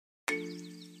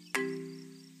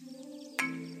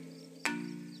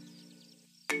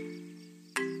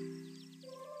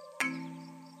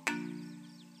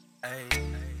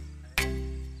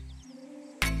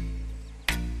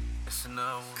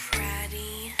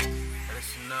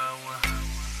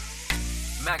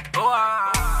like boy.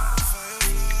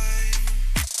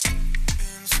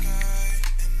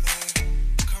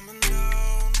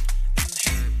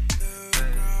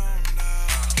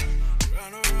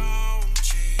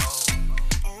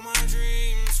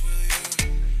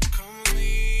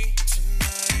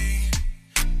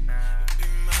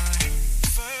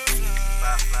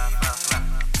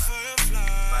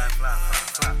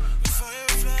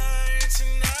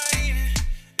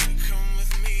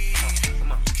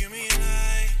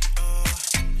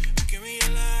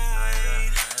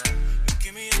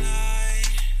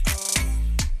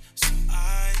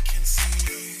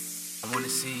 I wanna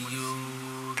see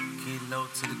you get low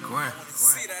to the ground.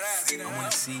 I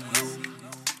wanna see you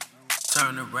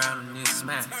turn around and then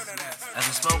smash. As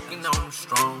I'm smoking on the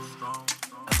strong,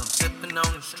 as I'm sipping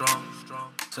on the strong,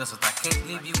 just as I can't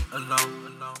leave you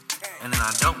alone, and then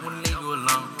I don't wanna leave you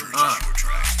alone.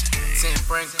 10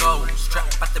 Francos,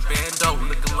 trapped out the bando,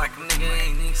 looking like a nigga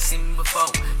ain't even seen me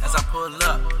before. As I pull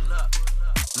up,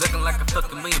 looking like a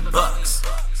fucking $1,000,000.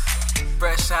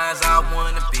 Fresh eyes I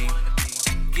wanna be.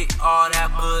 Get all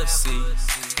that pussy.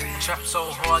 Trap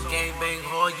so hard, gang bang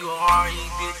hard, you already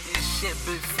did this shit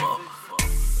before.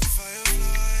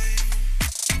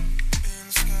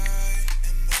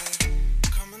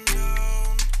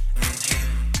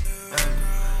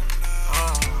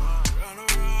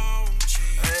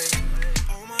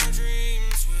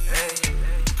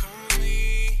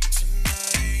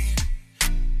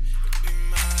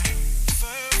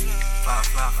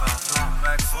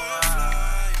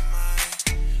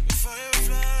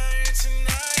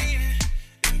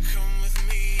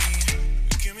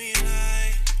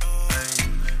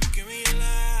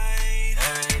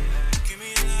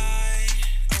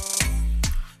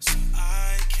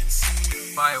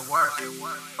 Firework,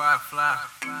 Firefly,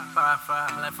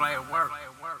 Firefly, let firework.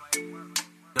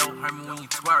 Don't hurt me when you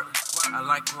twerk. I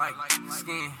like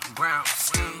skin, brown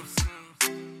skin.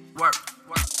 Work.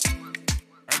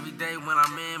 Every day when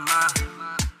I'm in my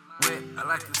whip, I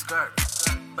like the skirt.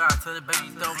 But I tell the baby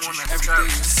don't want that skirt. Every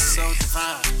day is so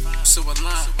divine, so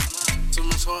aligned. Too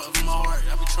much heart of my heart,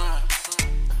 I be trying.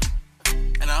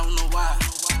 And I don't know why.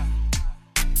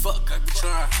 Fuck, I be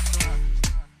trying.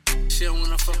 She don't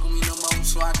wanna fuck with me no more,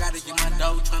 so I gotta get my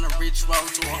dough, tryna rich roll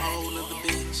to a whole nother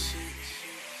bitch.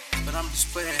 But I'm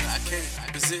just playing, I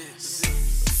can't resist.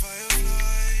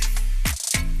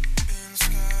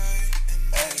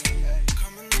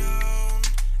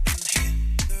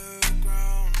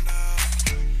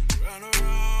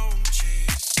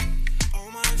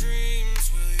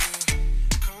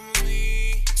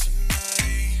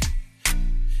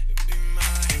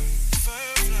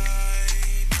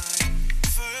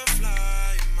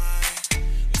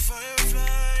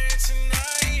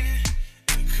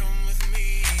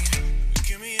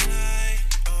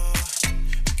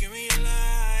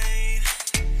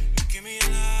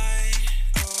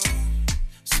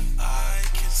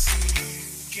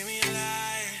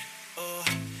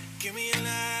 Give me a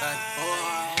light.